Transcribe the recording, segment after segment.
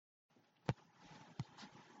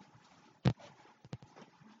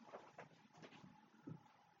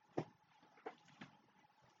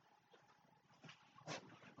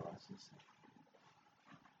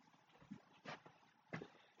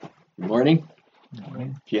Good morning.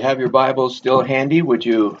 If you have your Bibles still handy, would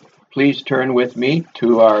you please turn with me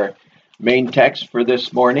to our main text for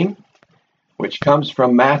this morning, which comes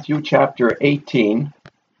from Matthew chapter 18,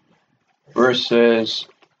 verses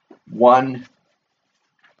 1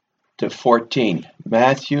 to 14.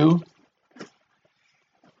 Matthew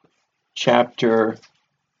chapter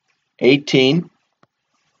 18,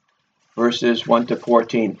 verses 1 to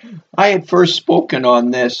 14. I had first spoken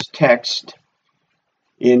on this text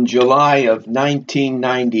in July of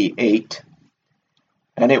 1998,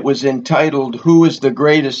 and it was entitled, "Who is the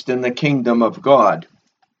Greatest in the Kingdom of God?"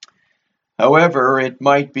 However, it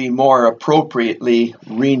might be more appropriately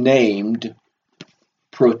renamed,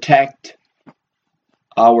 Protect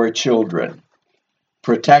Our Children.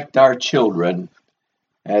 Protect our children,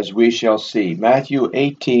 as we shall see. Matthew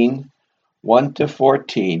 18, 1 to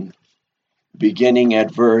 14, beginning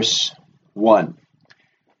at verse 1.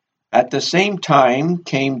 At the same time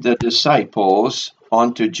came the disciples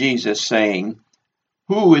unto Jesus, saying,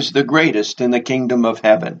 Who is the greatest in the kingdom of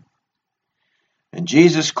heaven? And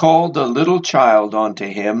Jesus called a little child unto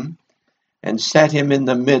him, and set him in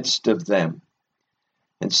the midst of them,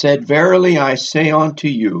 and said, Verily I say unto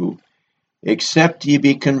you, except ye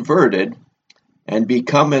be converted, and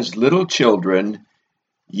become as little children,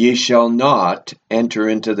 ye shall not enter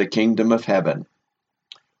into the kingdom of heaven.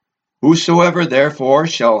 Whosoever therefore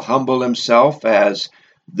shall humble himself as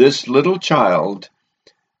this little child,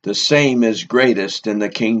 the same is greatest in the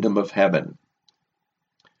kingdom of heaven.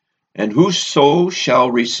 And whoso shall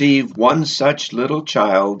receive one such little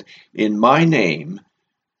child in my name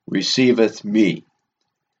receiveth me.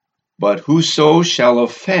 But whoso shall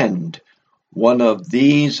offend one of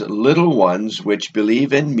these little ones which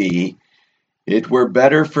believe in me, it were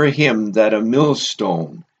better for him that a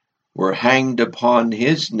millstone were hanged upon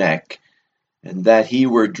his neck, and that he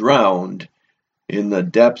were drowned in the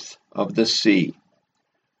depth of the sea.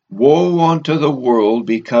 Woe unto the world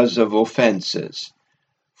because of offenses!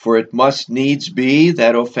 For it must needs be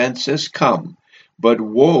that offenses come, but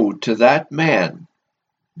woe to that man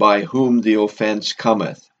by whom the offense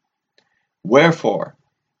cometh. Wherefore,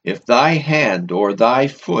 if thy hand or thy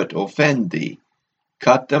foot offend thee,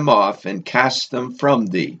 cut them off and cast them from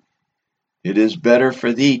thee. It is better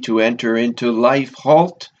for thee to enter into life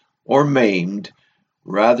halt or maimed,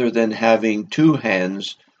 rather than having 2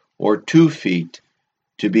 hands or 2 feet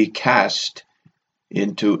to be cast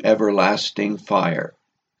into everlasting fire.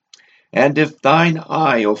 And if thine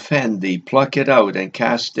eye offend thee, pluck it out and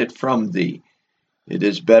cast it from thee. It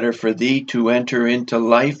is better for thee to enter into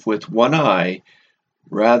life with 1 eye,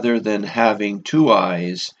 rather than having 2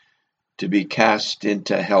 eyes to be cast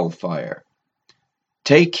into hellfire.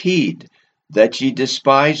 Take heed that ye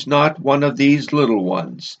despise not one of these little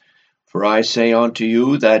ones. For I say unto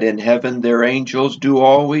you that in heaven their angels do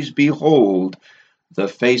always behold the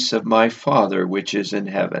face of my Father which is in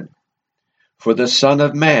heaven. For the Son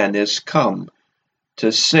of Man is come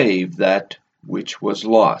to save that which was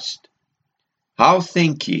lost. How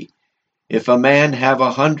think ye, if a man have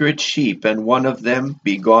 100 sheep, and one of them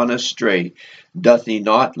be gone astray, doth he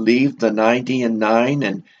not leave the 99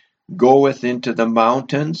 and goeth into the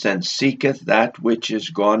mountains, and seeketh that which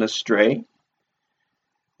is gone astray?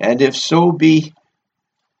 And if so be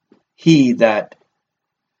he that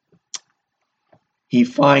he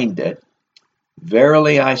find it,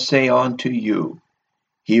 verily I say unto you,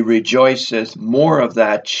 he rejoiceth more of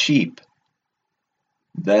that sheep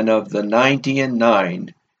than of the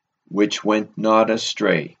 99 which went not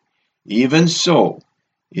astray. Even so,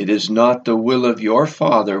 it is not the will of your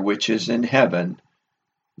Father which is in heaven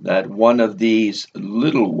that one of these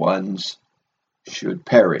little ones should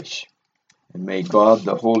perish. And may God,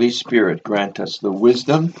 the Holy Spirit, grant us the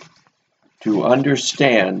wisdom to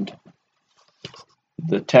understand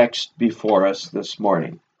the text before us this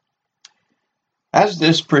morning. As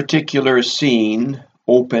this particular scene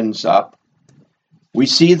opens up, we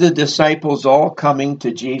see the disciples all coming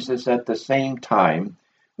to Jesus at the same time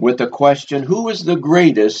with the question, who is the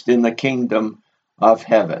greatest in the kingdom of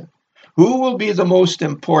heaven? Who will be the most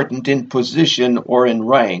important in position or in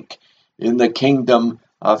rank in the kingdom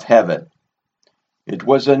of heaven? It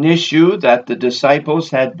was an issue that the disciples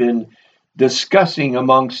had been discussing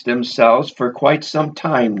amongst themselves for quite some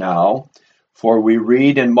time now, for we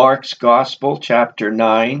read in Mark's Gospel, chapter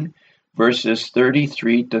 9, verses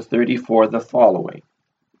 33 to 34, the following.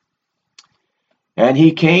 And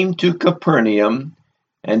he came to Capernaum,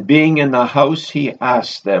 and being in the house, he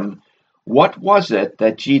asked them, What was it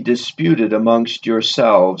that ye disputed amongst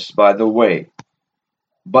yourselves by the way?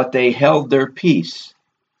 But they held their peace.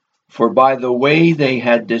 For by the way they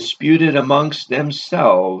had disputed amongst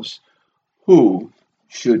themselves who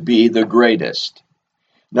should be the greatest.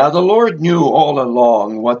 Now the Lord knew all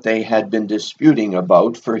along what they had been disputing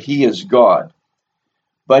about, for he is God.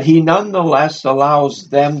 But he nonetheless allows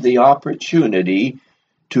them the opportunity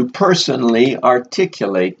to personally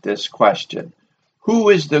articulate this question. Who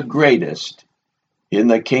is the greatest in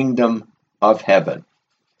the kingdom of heaven?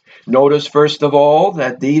 Notice, first of all,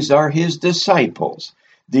 that these are his disciples.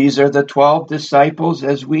 These are the 12 disciples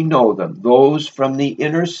as we know them, those from the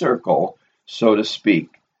inner circle, so to speak,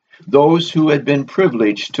 those who had been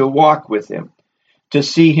privileged to walk with him, to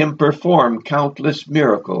see him perform countless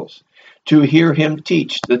miracles, to hear him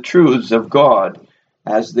teach the truths of God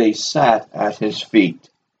as they sat at his feet.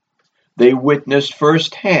 They witnessed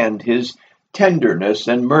firsthand his tenderness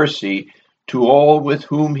and mercy to all with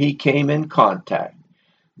whom he came in contact.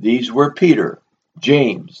 These were Peter,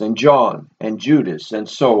 James, and John, and Judas, and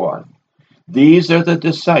so on. These are the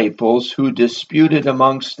disciples who disputed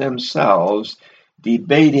amongst themselves,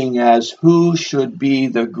 debating as who should be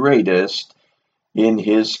the greatest in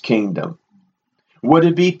his kingdom. Would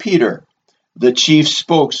it be Peter, the chief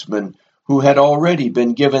spokesman, who had already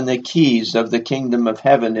been given the keys of the kingdom of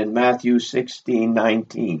heaven in Matthew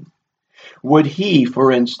 16:19? Would he,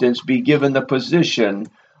 for instance, be given the position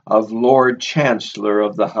of Lord Chancellor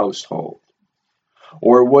of the household?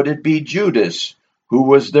 Or would it be Judas, who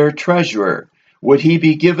was their treasurer? Would he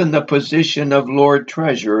be given the position of Lord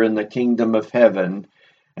Treasurer in the kingdom of heaven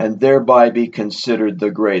and thereby be considered the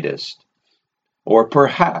greatest? Or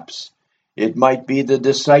perhaps it might be the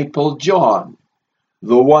disciple John,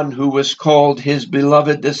 the one who was called his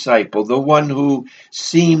beloved disciple, the one who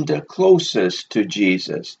seemed closest to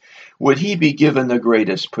Jesus. Would he be given the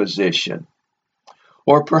greatest position?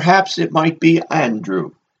 Or perhaps it might be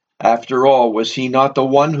Andrew. After all, was he not the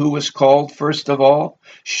one who was called first of all?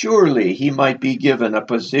 Surely he might be given a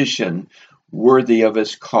position worthy of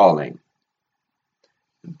his calling.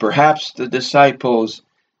 Perhaps the disciples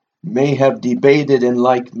may have debated in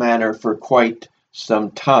like manner for quite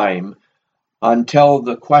some time until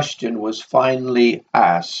the question was finally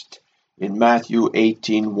asked in Matthew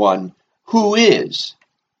 18:1, who is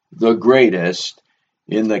the greatest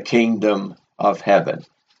in the kingdom of heaven?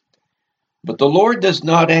 But the Lord does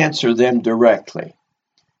not answer them directly.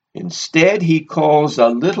 Instead, he calls a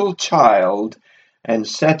little child and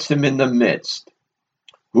sets him in the midst.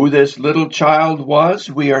 Who this little child was,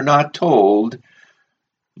 we are not told,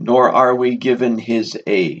 nor are we given his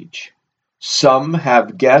age. Some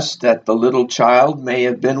have guessed that the little child may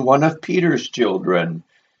have been one of Peter's children,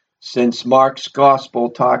 since Mark's gospel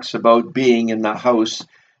talks about being in the house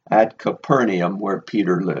at Capernaum where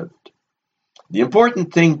Peter lived. The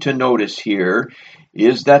important thing to notice here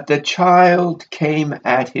is that the child came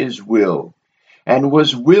at his will and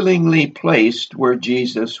was willingly placed where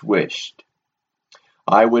Jesus wished.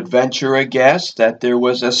 I would venture a guess that there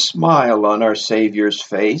was a smile on our Savior's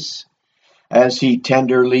face as he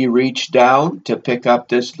tenderly reached down to pick up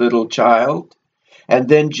this little child and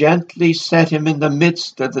then gently set him in the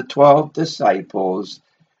midst of the 12 disciples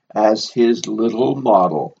as his little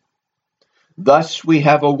model. Thus we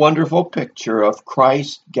have a wonderful picture of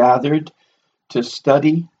Christ gathered to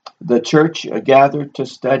study, the church gathered to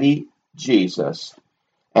study Jesus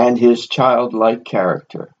and his childlike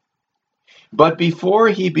character. But before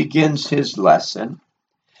he begins his lesson,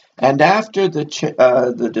 and after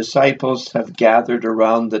the disciples have gathered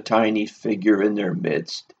around the tiny figure in their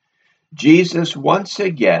midst, Jesus once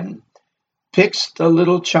again picks the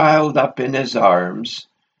little child up in his arms,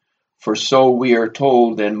 for so we are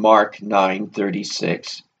told in Mark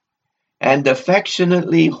 9:36, and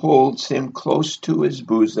affectionately holds him close to his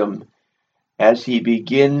bosom as he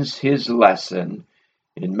begins his lesson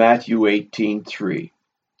in Matthew 18:3.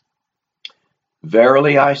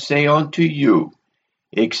 Verily I say unto you,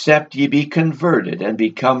 except ye be converted and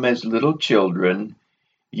become as little children,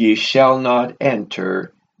 ye shall not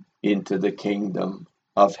enter into the kingdom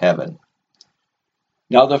of heaven.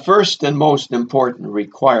 Now, the first and most important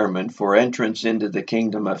requirement for entrance into the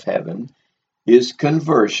kingdom of heaven is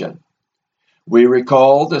conversion. We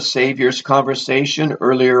recall the Savior's conversation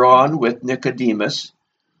earlier on with Nicodemus,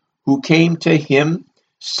 who came to him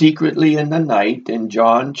secretly in the night in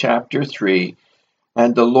John chapter 3,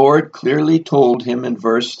 and the Lord clearly told him in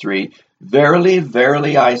verse 3, Verily,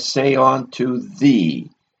 verily, I say unto thee,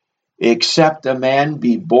 except a man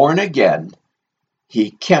be born again,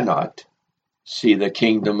 he cannot see the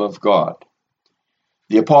kingdom of God.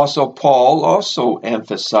 The Apostle Paul also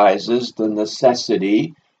emphasizes the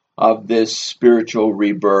necessity of this spiritual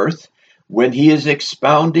rebirth when he is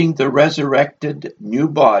expounding the resurrected new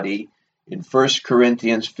body in 1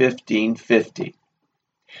 Corinthians 15:50.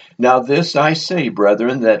 Now this I say,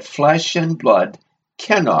 brethren, that flesh and blood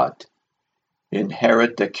cannot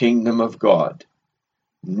inherit the kingdom of God,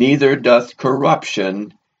 neither doth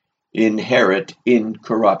corruption inherit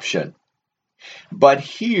incorruption. But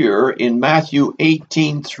here in Matthew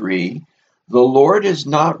 18:3, the Lord is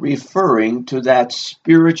not referring to that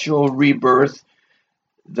spiritual rebirth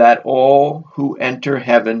that all who enter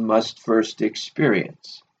heaven must first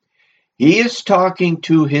experience. He is talking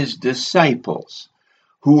to his disciples,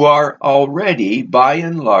 who are already, by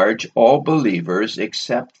and large, all believers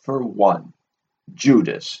except for one,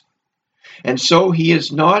 Judas. And so he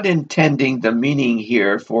is not intending the meaning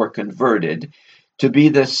here for converted to be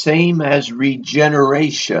the same as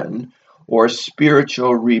regeneration or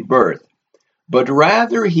spiritual rebirth, but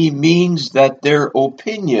rather he means that their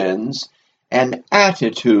opinions and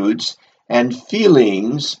attitudes and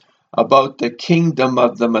feelings about the kingdom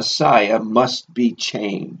of the Messiah must be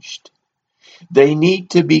changed. They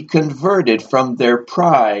need to be converted from their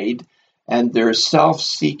pride and their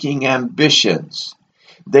self-seeking ambitions.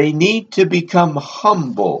 They need to become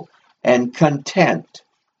humble and content.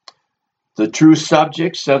 The true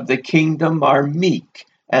subjects of the kingdom are meek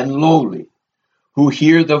and lowly, who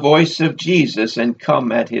hear the voice of Jesus and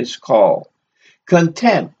come at his call,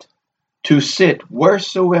 content to sit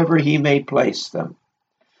wheresoever he may place them.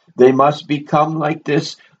 They must become like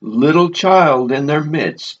this little child in their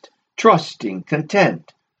midst, trusting,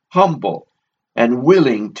 content, humble, and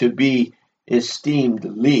willing to be esteemed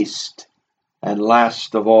least and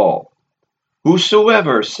last of all.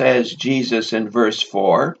 Whosoever, says Jesus in verse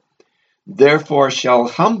 4, therefore shall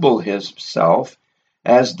humble himself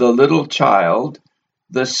as the little child,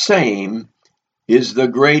 the same is the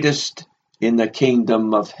greatest in the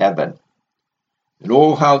kingdom of heaven. And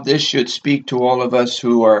oh, how this should speak to all of us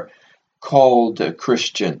who are called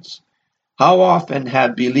Christians. How often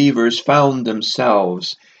have believers found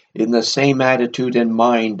themselves in the same attitude and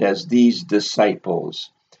mind as these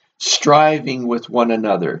disciples, striving with one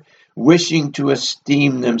another, wishing to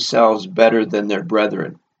esteem themselves better than their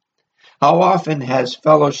brethren? How often has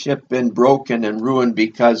fellowship been broken and ruined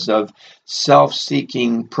because of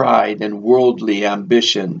self-seeking pride and worldly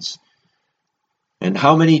ambitions? And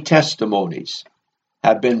how many testimonies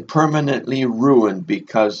have been permanently ruined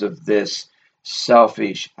because of this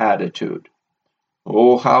selfish attitude?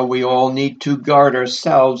 Oh, how we all need to guard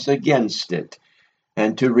ourselves against it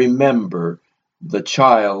and to remember the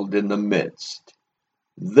child in the midst.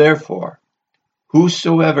 Therefore,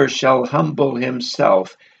 whosoever shall humble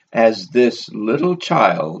himself as this little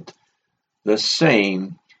child, the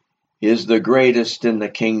same is the greatest in the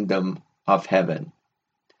kingdom of heaven.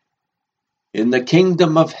 In the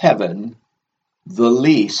kingdom of heaven, the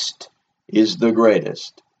least is the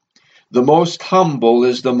greatest. The most humble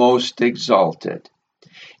is the most exalted.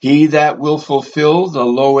 He that will fulfill the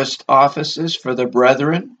lowest offices for the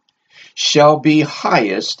brethren shall be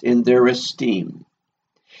highest in their esteem.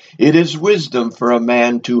 It is wisdom for a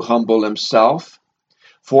man to humble himself,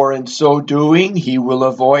 for in so doing he will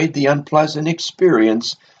avoid the unpleasant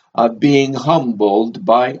experience of being humbled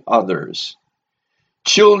by others.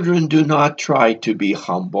 Children do not try to be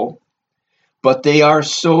humble, but they are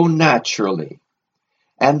so naturally.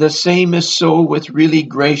 And the same is so with really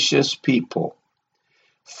gracious people.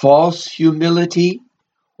 False humility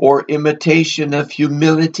or imitation of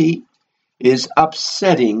humility is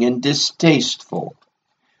upsetting and distasteful,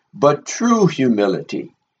 but true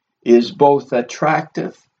humility is both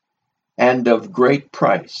attractive and of great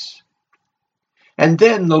price. And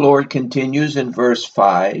then the Lord continues in verse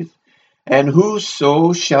 5, and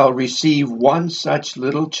whoso shall receive one such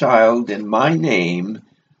little child in my name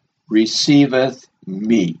receiveth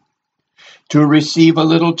me. To receive a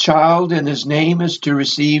little child in his name is to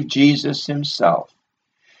receive Jesus himself.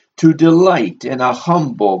 To delight in a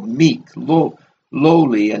humble, meek,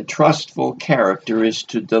 lowly, and trustful character is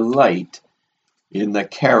to delight in the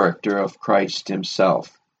character of Christ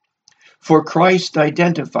himself. For Christ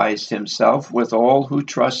identifies himself with all who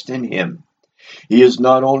trust in him. He is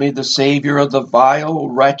not only the Savior of the vile,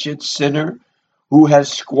 wretched sinner who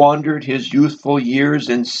has squandered his youthful years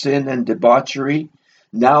in sin and debauchery,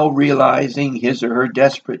 now realizing his or her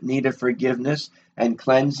desperate need of forgiveness and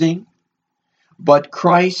cleansing, but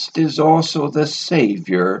Christ is also the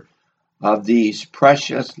Savior of these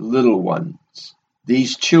precious little ones,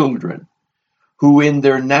 these children, who in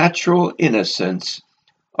their natural innocence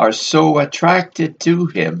are so attracted to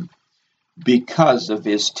him because of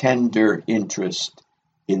his tender interest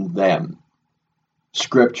in them.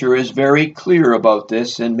 Scripture is very clear about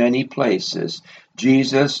this in many places.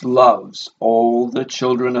 Jesus loves all the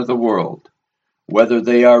children of the world, Whether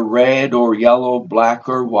they are red or yellow, black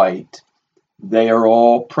or white, they are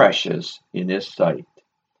all precious in his sight.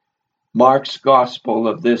 Mark's gospel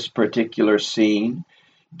of this particular scene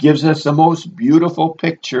gives us a most beautiful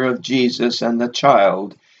picture of Jesus and the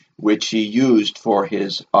child, which he used for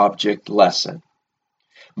his object lesson.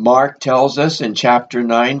 Mark tells us in chapter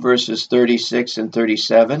 9, verses 36 and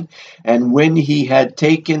 37, "And when he had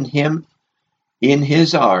taken him in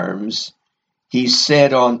his arms, he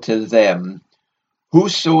said unto them,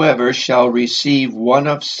 Whosoever shall receive one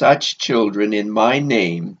of such children in my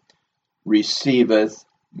name receiveth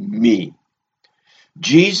me."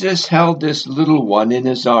 Jesus held this little one in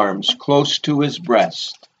his arms close to his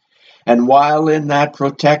breast, and while in that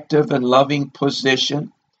protective and loving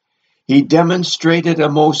position, he demonstrated a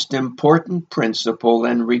most important principle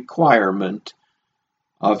and requirement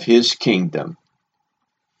of his kingdom: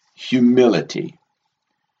 humility.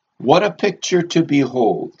 What a picture to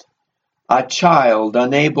behold! A child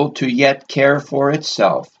unable to yet care for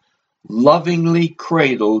itself, lovingly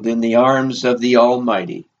cradled in the arms of the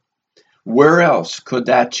Almighty. Where else could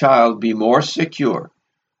that child be more secure,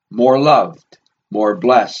 more loved, more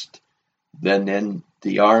blessed than in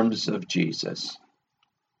the arms of Jesus?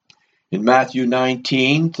 In Matthew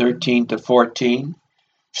 19:13-14,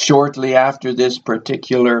 shortly after this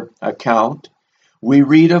particular account, we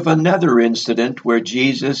read of another incident where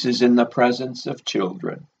Jesus is in the presence of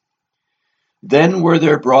children. "Then were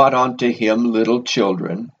there brought unto him little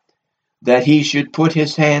children, that he should put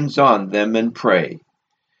his hands on them and pray.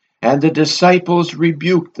 And the disciples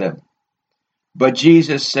rebuked them. But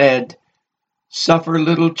Jesus said, Suffer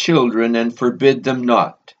little children, and forbid them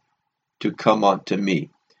not to come unto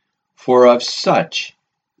me, for of such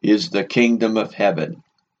is the kingdom of heaven.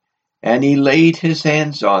 And he laid his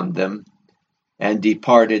hands on them, and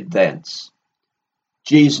departed thence."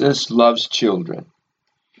 Jesus loves children.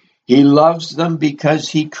 He loves them because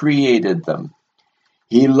he created them.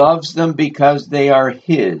 He loves them because they are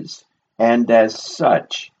his, and as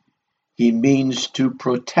such, he means to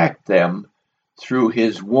protect them through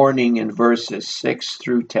his warning in verses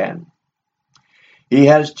 6-10. He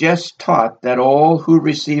has just taught that all who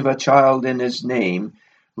receive a child in his name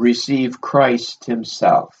receive Christ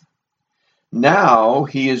himself. Now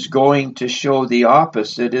he is going to show the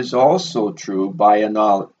opposite is also true by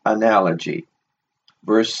analogy.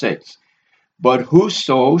 Verse 6, "But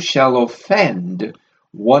whoso shall offend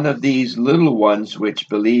one of these little ones which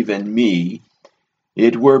believe in me,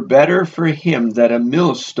 it were better for him that a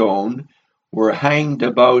millstone were hanged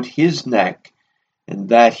about his neck, and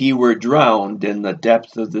that he were drowned in the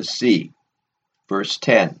depth of the sea." Verse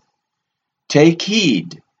 10, "Take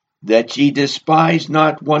heed that ye despise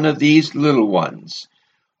not one of these little ones.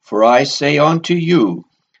 For I say unto you,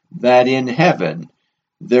 that in heaven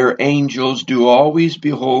their angels do always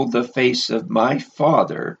behold the face of my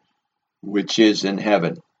Father, which is in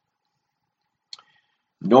heaven."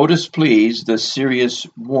 Notice, please, the serious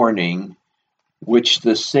warning which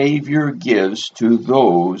the Savior gives to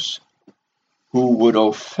those who would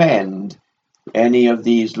offend any of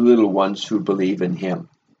these little ones who believe in him.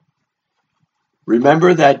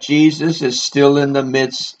 Remember that Jesus is still in the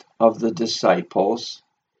midst of the disciples,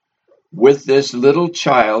 with this little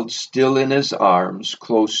child still in his arms,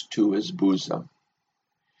 close to his bosom.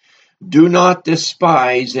 Do not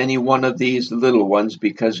despise any one of these little ones,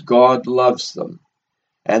 because God loves them,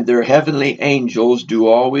 and their heavenly angels do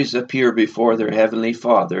always appear before their heavenly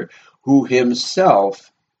Father, who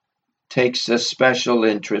himself takes a special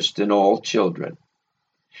interest in all children.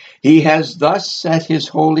 He has thus set his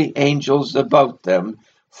holy angels about them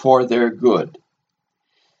for their good.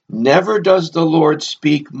 Never does the Lord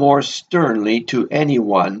speak more sternly to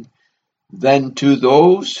anyone than to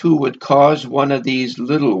those who would cause one of these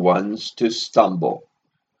little ones to stumble.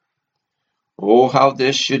 Oh, how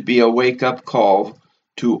this should be a wake-up call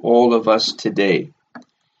to all of us today.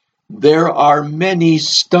 There are many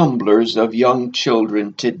stumblers of young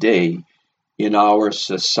children today in our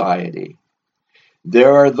society.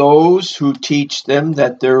 There are those who teach them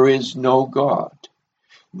that there is no God,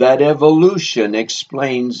 that evolution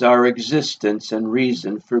explains our existence and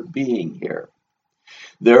reason for being here.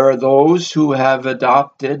 There are those who have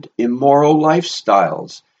adopted immoral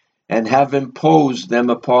lifestyles and have imposed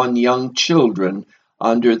them upon young children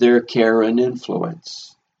under their care and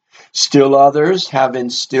influence. Still others have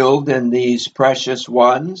instilled in these precious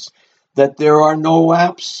ones that there are no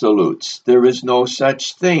absolutes. There is no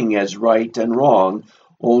such thing as right and wrong,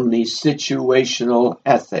 only situational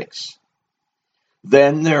ethics.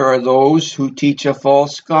 Then there are those who teach a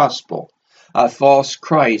false gospel, a false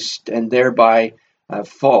Christ, and thereby a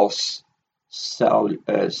false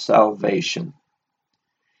salvation.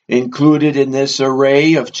 Included in this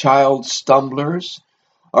array of child stumblers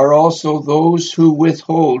are also those who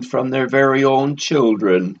withhold from their very own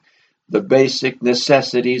children the basic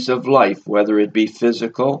necessities of life, whether it be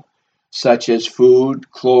physical, such as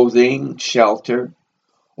food, clothing, shelter,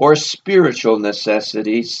 or spiritual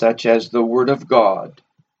necessities, such as the Word of God,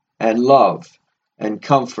 and love, and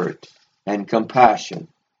comfort, and compassion.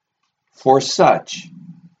 For such,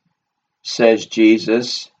 says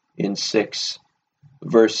Jesus in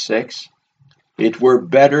verse 6, it were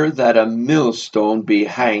better that a millstone be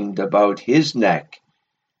hanged about his neck,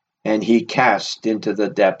 and he cast into the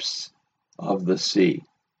depths of the sea.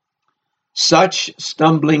 Such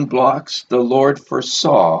stumbling blocks the Lord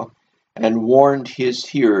foresaw and warned his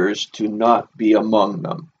hearers to not be among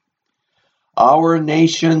them. Our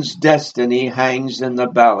nation's destiny hangs in the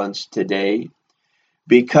balance today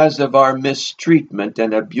because of our mistreatment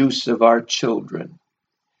and abuse of our children.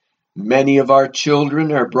 Many of our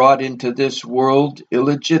children are brought into this world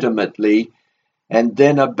illegitimately and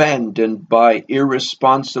then abandoned by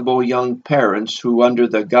irresponsible young parents who, under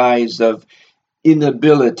the guise of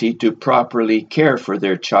inability to properly care for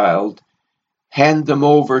their child, hand them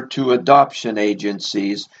over to adoption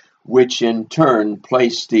agencies, which in turn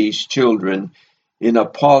place these children in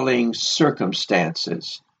appalling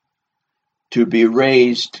circumstances to be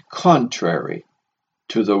raised contrary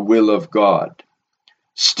to the will of God.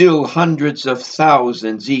 Still, hundreds of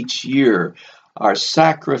thousands each year are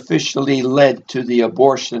sacrificially led to the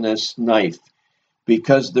abortionist knife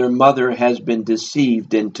because their mother has been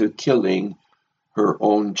deceived into killing her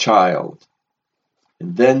own child.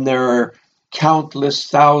 And then there are countless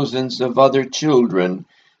thousands of other children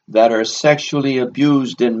that are sexually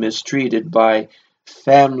abused and mistreated by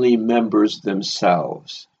family members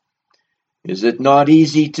themselves. Is it not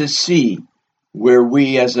easy to see where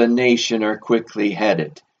we as a nation are quickly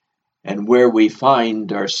headed and where we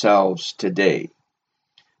find ourselves today?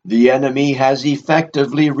 The enemy has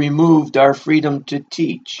effectively removed our freedom to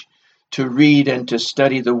teach, to read, and to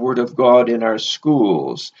study the Word of God in our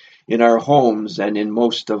schools, in our homes, and in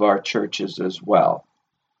most of our churches as well.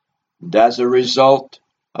 And as a result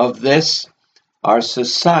of this, our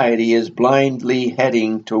society is blindly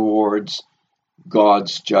heading towards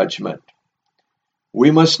God's judgment. We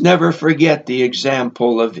must never forget the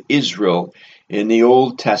example of Israel in the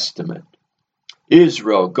Old Testament.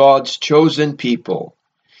 Israel, God's chosen people.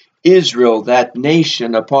 Israel, that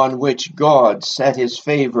nation upon which God set his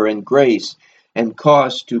favor and grace and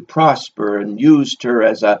caused to prosper and used her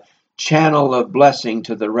as a channel of blessing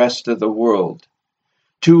to the rest of the world.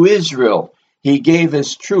 To Israel, he gave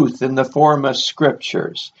his truth in the form of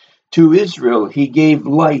scriptures. To Israel, he gave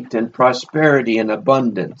light and prosperity and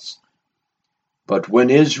abundance. But when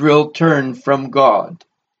Israel turned from God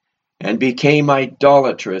and became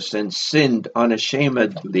idolatrous and sinned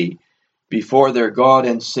unashamedly before their God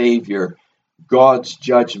and Savior, God's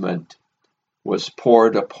judgment was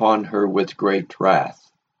poured upon her with great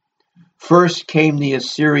wrath. First came the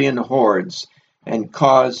Assyrian hordes and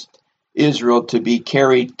caused Israel to be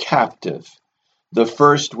carried captive. The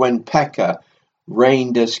first when Pekah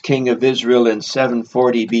reigned as king of Israel in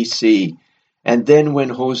 740 BC, and then when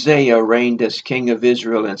Hosea reigned as king of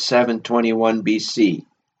Israel in 721 BC.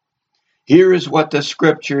 Here is what the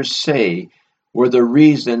scriptures say were the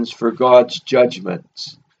reasons for God's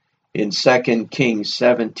judgments in 2 Kings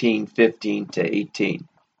 17:15-18.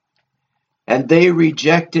 And they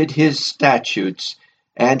rejected his statutes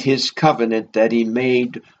and his covenant that he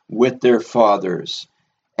made with their fathers,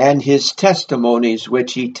 and his testimonies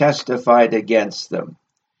which he testified against them.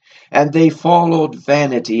 And they followed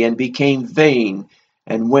vanity and became vain,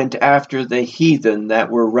 and went after the heathen that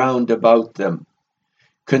were round about them,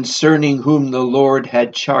 concerning whom the Lord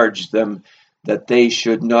had charged them that they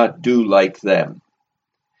should not do like them.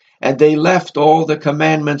 And they left all the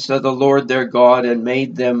commandments of the Lord their God, and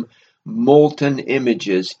made them molten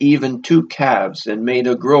images, even 2 calves, and made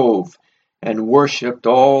a grove, and worshipped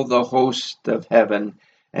all the host of heaven,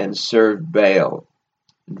 and served Baal.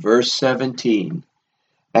 Verse 17.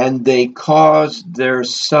 And they caused their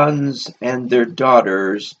sons and their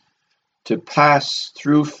daughters to pass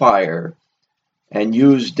through fire, and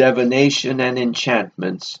used divination and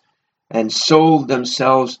enchantments, and sold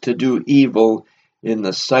themselves to do evil in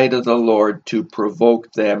the sight of the Lord, to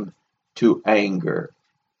provoke them to anger.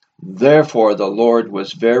 Therefore the Lord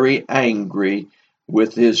was very angry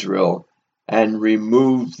with Israel, and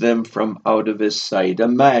removed them from out of his sight.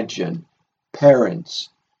 Imagine parents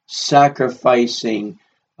sacrificing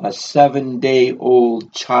a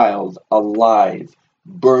 7-day-old child alive,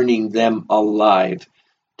 burning them alive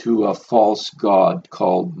to a false god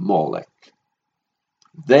called Molech.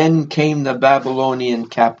 Then came the Babylonian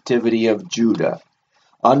captivity of Judah,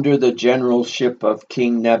 under the generalship of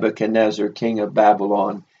King Nebuchadnezzar, king of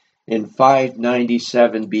Babylon, in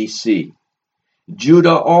 597 BC.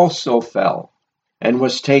 Judah also fell and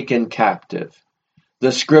was taken captive.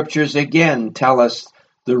 The scriptures again tell us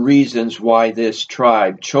the reasons why this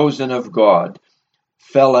tribe, chosen of God,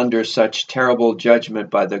 fell under such terrible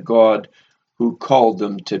judgment by the God who called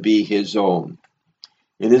them to be his own.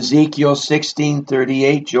 In Ezekiel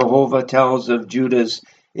 16:38, Jehovah tells of Judah's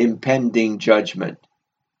impending judgment.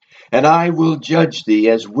 And I will judge thee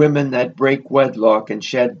as women that break wedlock and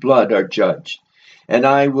shed blood are judged. And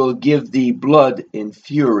I will give thee blood in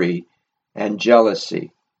fury and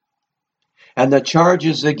jealousy. And the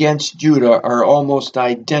charges against Judah are almost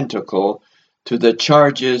identical to the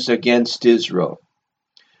charges against Israel.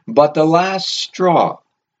 But the last straw,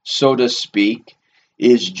 so to speak,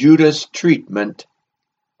 is Judah's treatment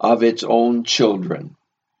of its own children.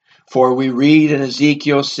 For we read in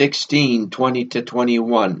Ezekiel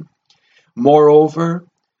 16:20-21, Moreover,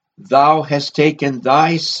 thou hast taken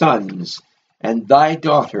thy sons and thy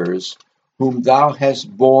daughters, whom thou hast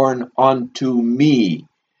borne unto me,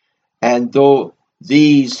 and though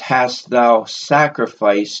these hast thou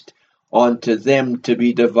sacrificed unto them to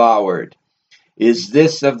be devoured. Is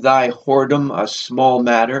this of thy whoredom a small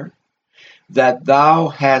matter, that thou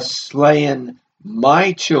hast slain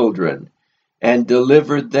my children, and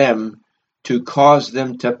delivered them to cause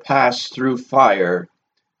them to pass through fire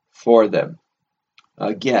for them?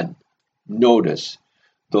 Again, notice,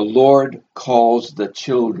 the Lord calls the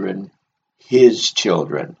children his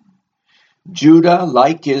children. Judah,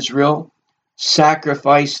 like Israel,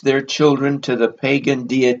 sacrificed their children to the pagan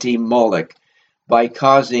deity Moloch by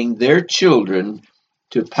causing their children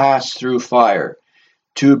to pass through fire,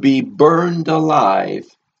 to be burned alive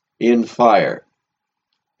in fire.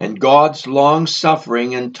 And God's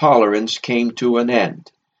long-suffering and tolerance came to an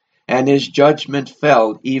end, and his judgment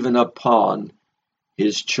fell even upon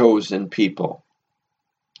his chosen people.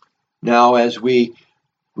 Now, as we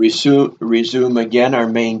resume again our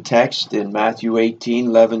main text in Matthew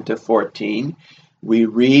 18:11-14, we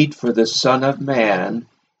read, For the Son of Man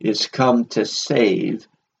is come to save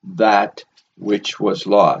that which was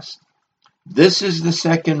lost. This is the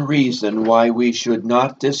second reason why we should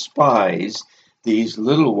not despise these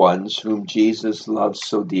little ones whom Jesus loves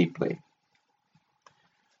so deeply.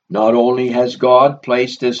 Not only has God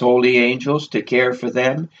placed his holy angels to care for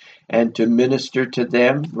them and to minister to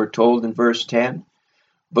them, we're told in verse 10,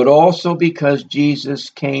 but also because Jesus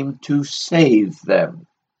came to save them.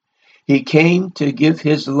 He came to give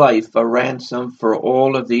his life a ransom for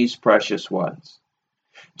all of these precious ones.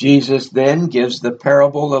 Jesus then gives the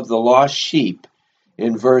parable of the lost sheep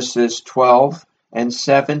in verses 12 and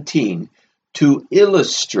 17 to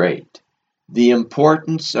illustrate the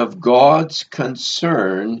importance of God's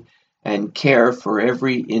concern and care for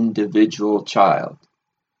every individual child.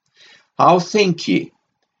 How think ye,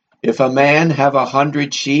 if a man have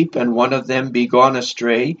 100 sheep, and one of them be gone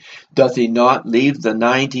astray, doth he not leave the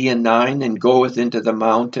 99 and goeth into the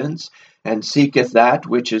mountains, and seeketh that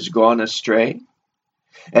which is gone astray?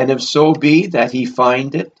 And if so be that he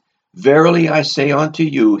find it, verily I say unto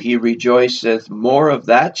you, he rejoiceth more of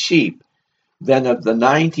that sheep than of the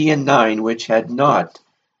 99 which had not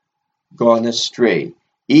gone astray.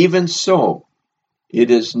 Even so,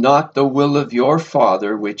 it is not the will of your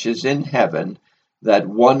Father which is in heaven that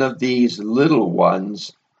one of these little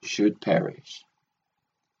ones should perish.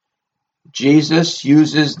 Jesus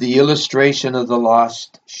uses the illustration of the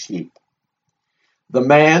lost sheep. The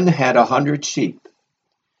man had 100 sheep,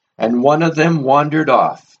 and one of them wandered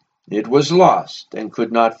off. It was lost and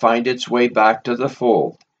could not find its way back to the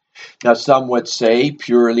fold. Now, some would say,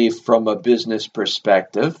 purely from a business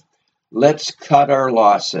perspective, let's cut our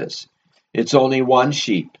losses. It's only one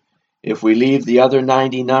sheep. If we leave the other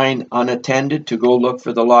 99 unattended to go look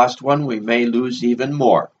for the lost one, we may lose even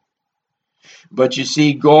more. But you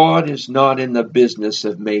see, God is not in the business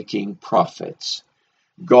of making profits.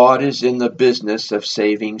 God is in the business of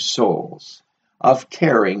saving souls, of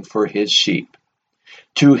caring for his sheep.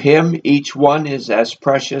 To him, each one is as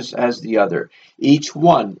precious as the other. Each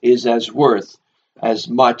one is as worth as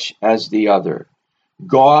much as the other.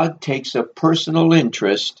 God takes a personal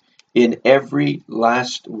interest in every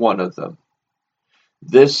last one of them.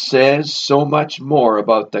 This says so much more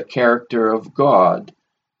about the character of God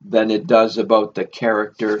than it does about the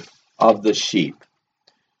character of the sheep.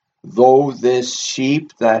 Though this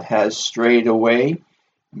sheep that has strayed away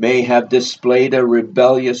may have displayed a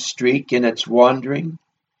rebellious streak in its wandering,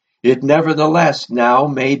 it nevertheless now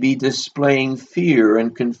may be displaying fear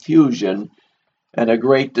and confusion and a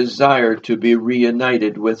great desire to be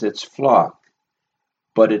reunited with its flock,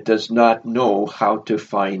 but it does not know how to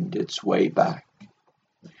find its way back.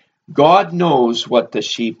 God knows what the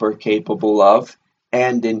sheep are capable of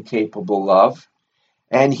and incapable of,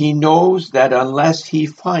 and he knows that unless he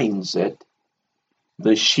finds it,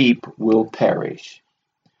 the sheep will perish.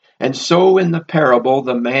 And so in the parable,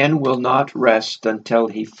 the man will not rest until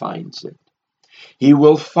he finds it. He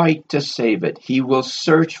will fight to save it. He will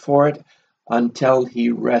search for it until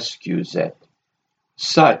he rescues it.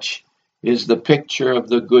 Such is the picture of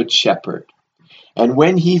the Good Shepherd. And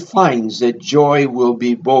when he finds it, joy will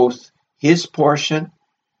be both his portion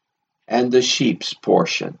and the sheep's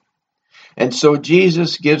portion. And so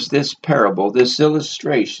Jesus gives this parable, this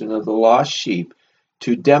illustration of the lost sheep,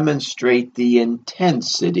 to demonstrate the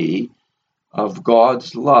intensity of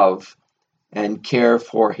God's love and care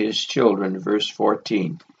for his children. Verse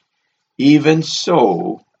 14. Even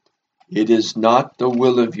so, it is not the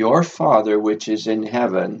will of your Father which is in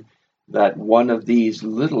heaven that one of these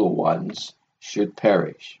little ones should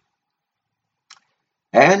perish.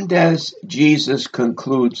 And as Jesus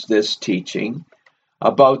concludes this teaching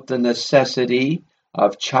about the necessity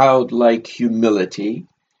of childlike humility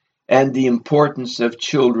and the importance of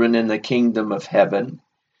children in the kingdom of heaven,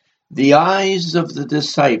 the eyes of the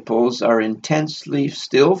disciples are intensely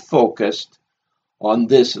still focused on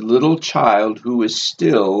this little child who is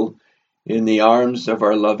still in the arms of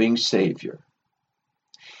our loving Savior.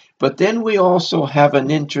 But then we also have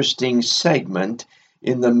an interesting segment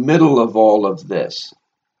in the middle of all of this.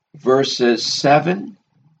 Verses 7,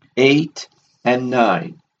 8, and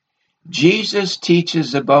 9. Jesus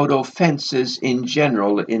teaches about offenses in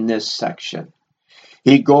general in this section.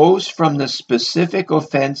 He goes from the specific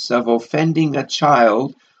offense of offending a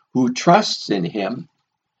child who trusts in him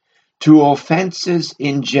to offenses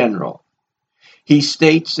in general. He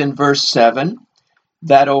states in verse 7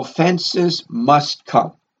 that offenses must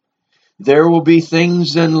come. There will be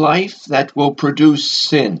things in life that will produce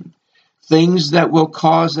sin, things that will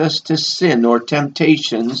cause us to sin, or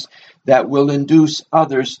temptations that will induce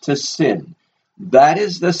others to sin. That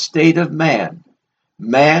is the state of man.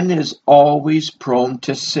 Man is always prone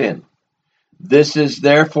to sin. This is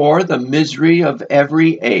therefore the misery of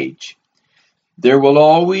every age. There will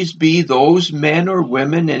always be those men or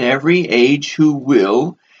women in every age who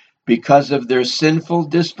will, because of their sinful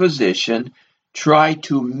disposition, try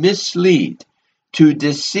to mislead, to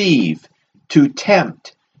deceive, to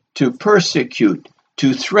tempt, to persecute,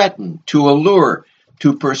 to threaten, to allure,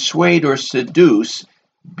 to persuade or seduce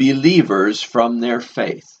believers from their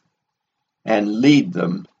faith and lead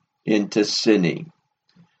them into sinning.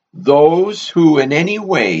 Those who in any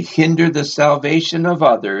way hinder the salvation of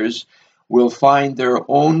others will find their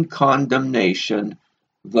own condemnation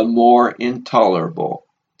the more intolerable.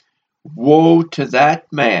 Woe to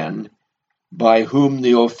that man by whom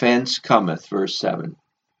the offense cometh, verse 7.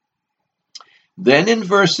 Then in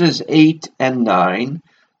verses 8 and 9,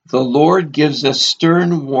 the Lord gives a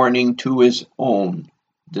stern warning to his own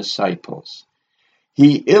disciples.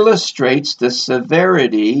 He illustrates the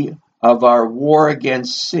severity of our war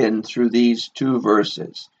against sin through these two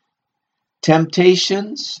verses.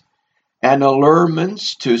 Temptations and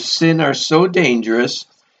allurements to sin are so dangerous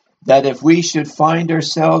that if we should find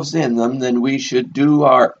ourselves in them, then we should do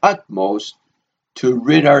our utmost to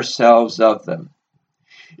rid ourselves of them.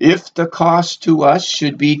 If the cost to us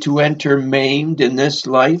should be to enter maimed in this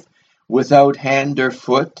life without hand or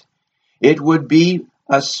foot, it would be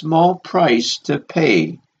a small price to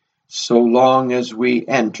pay so long as we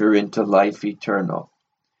enter into life eternal.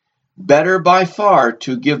 Better by far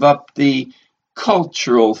to give up the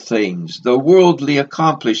cultural things, the worldly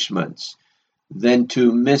accomplishments, than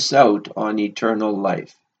to miss out on eternal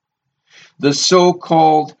life. The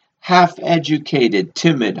so-called half-educated,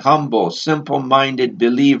 timid, humble, simple-minded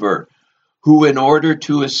believer who, in order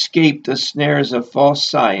to escape the snares of false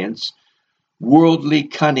science, worldly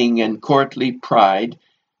cunning and courtly pride,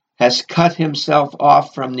 has cut himself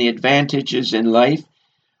off from the advantages in life,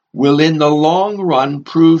 will in the long run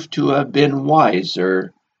prove to have been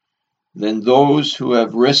wiser than those who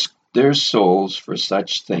have risked their souls for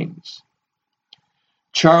such things.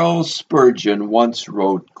 Charles Spurgeon once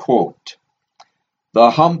wrote, quote,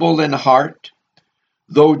 "The humble in heart,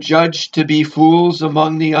 though judged to be fools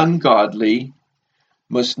among the ungodly,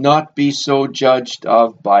 must not be so judged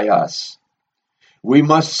of by us. We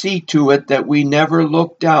must see to it that we never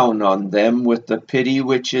look down on them with the pity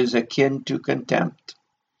which is akin to contempt.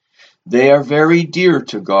 They are very dear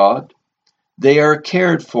to God. They are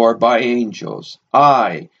cared for by angels,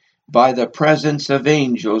 aye, by the presence of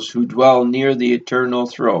angels who dwell near the eternal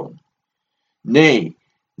throne. Nay,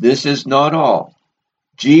 this is not all.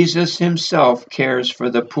 Jesus himself cares for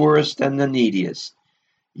the poorest and the neediest.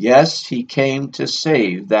 Yes, he came to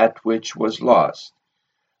save that which was lost.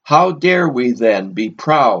 How dare we then be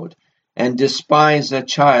proud and despise a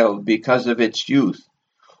child because of its youth,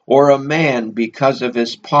 or a man because of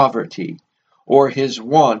his poverty, or his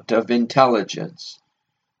want of intelligence?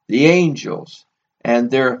 The angels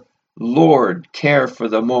and their Lord care for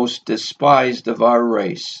the most despised of our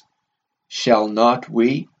race. Shall not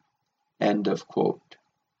we? End of quote.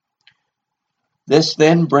 This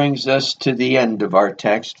then brings us to the end of our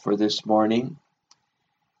text for this morning.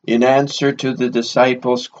 In answer to the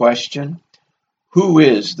disciples' question, who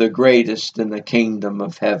is the greatest in the kingdom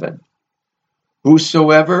of heaven?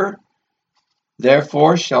 Whosoever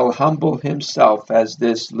therefore shall humble himself as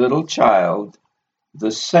this little child,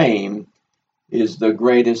 the same is the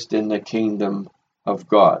greatest in the kingdom of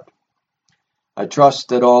God. I trust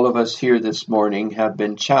that all of us here this morning have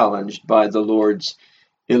been challenged by the Lord's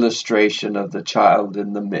illustration of the child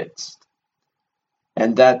in the midst,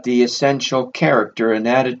 and that the essential character and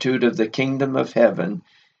attitude of the kingdom of heaven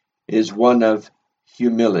is one of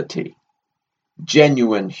humility,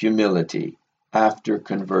 genuine humility after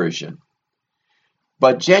conversion.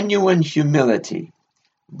 But genuine humility,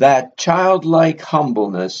 that childlike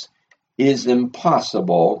humbleness, is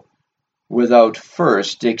impossible without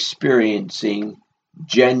first experiencing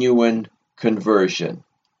genuine conversion.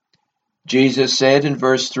 Jesus said in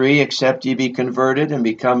verse 3, except ye be converted and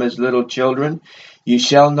become as little children, ye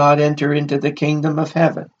shall not enter into the kingdom of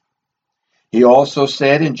heaven. He also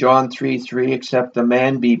said in John 3:3, except a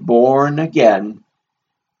man be born again,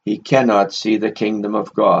 he cannot see the kingdom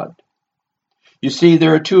of God. You see,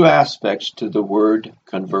 there are two aspects to the word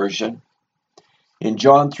conversion. In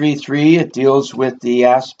John 3:3, it deals with the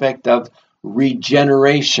aspect of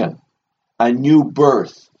regeneration, a new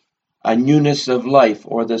birth, a newness of life,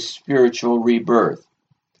 or the spiritual rebirth.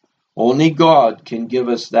 Only God can give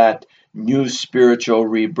us that new spiritual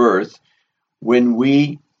rebirth when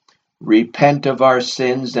we repent of our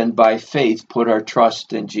sins and by faith put our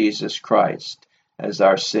trust in Jesus Christ as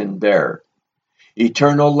our sin bearer.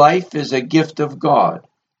 Eternal life is a gift of God,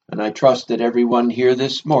 and I trust that everyone here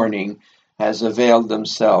this morning has availed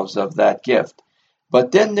themselves of that gift.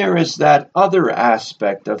 But then there is that other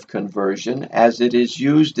aspect of conversion, as it is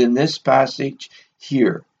used in this passage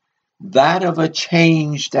here, that of a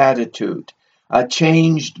changed attitude, a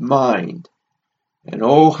changed mind. And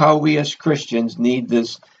oh, how we as Christians need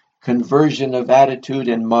this conversion of attitude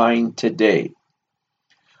and mind today.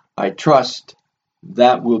 I trust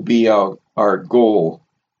that will be our goal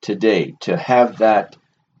today, to have that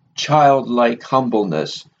childlike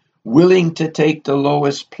humbleness, willing to take the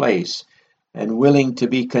lowest place, and willing to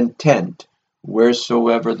be content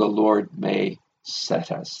wheresoever the Lord may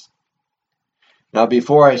set us. Now,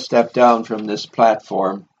 before I step down from this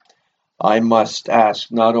platform, I must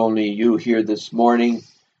ask not only you here this morning,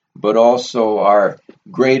 but also our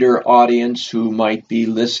greater audience who might be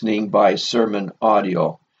listening by sermon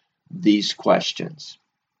audio, these questions.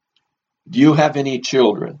 Do you have any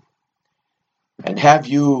children? And have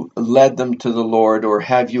you led them to the Lord, or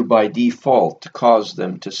have you by default caused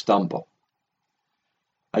them to stumble?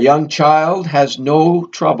 A young child has no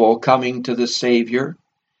trouble coming to the Savior,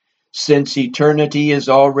 since eternity is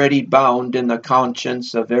already bound in the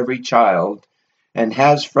conscience of every child, and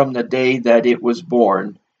has from the day that it was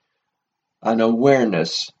born an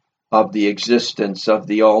awareness of the existence of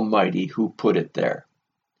the Almighty who put it there.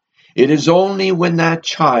 It is only when that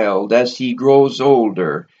child, as he grows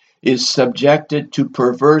older, is subjected to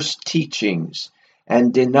perverse teachings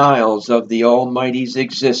and denials of the Almighty's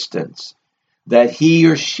existence that he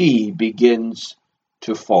or she begins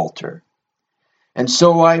to falter. And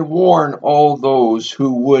so I warn all those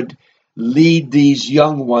who would lead these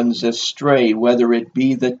young ones astray, whether it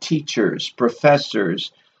be the teachers,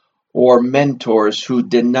 professors, or mentors who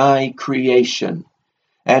deny creation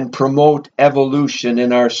and promote evolution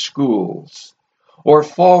in our schools, or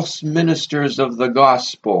false ministers of the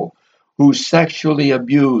gospel who sexually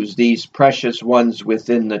abuse these precious ones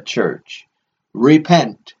within the church.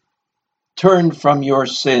 Repent. Turn from your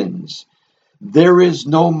sins. There is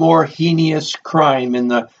no more heinous crime in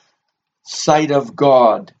the sight of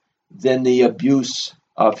God than the abuse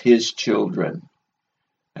of his children.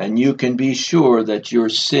 And you can be sure that your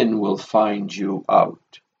sin will find you out.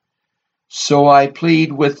 So I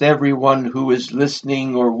plead with everyone who is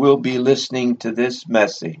listening or will be listening to this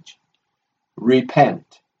message.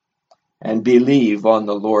 Repent and believe on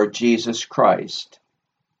the Lord Jesus Christ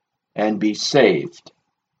and be saved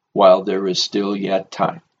while there is still yet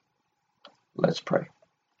time. Let's pray.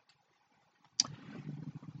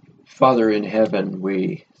 Father in heaven,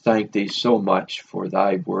 we thank thee so much for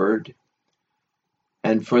thy word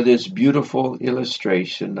and for this beautiful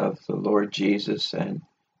illustration of the Lord Jesus and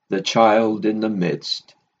the child in the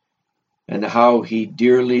midst, and how he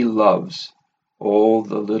dearly loves all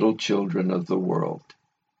the little children of the world.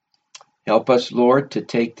 Help us, Lord, to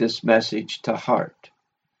take this message to heart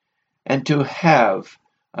and to have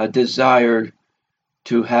a desire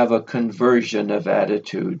to have a conversion of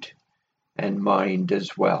attitude and mind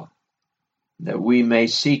as well, that we may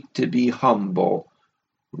seek to be humble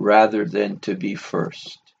rather than to be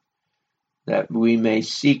first, that we may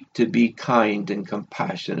seek to be kind and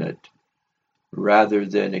compassionate rather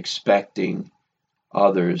than expecting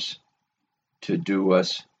others to do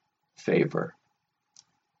us favor.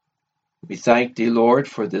 We thank thee, Lord,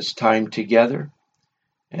 for this time together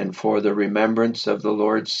and for the remembrance of the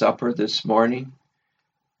Lord's Supper this morning.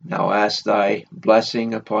 Now ask thy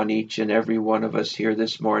blessing upon each and every one of us here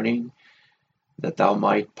this morning, that thou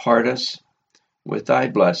might part us with thy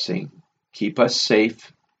blessing, keep us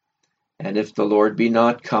safe, and if the Lord be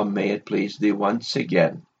not come, may it please thee once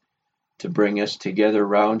again to bring us together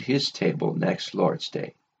round his table next Lord's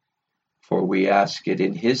Day. For we ask it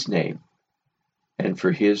in his name and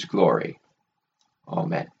for his glory.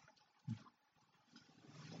 Amen.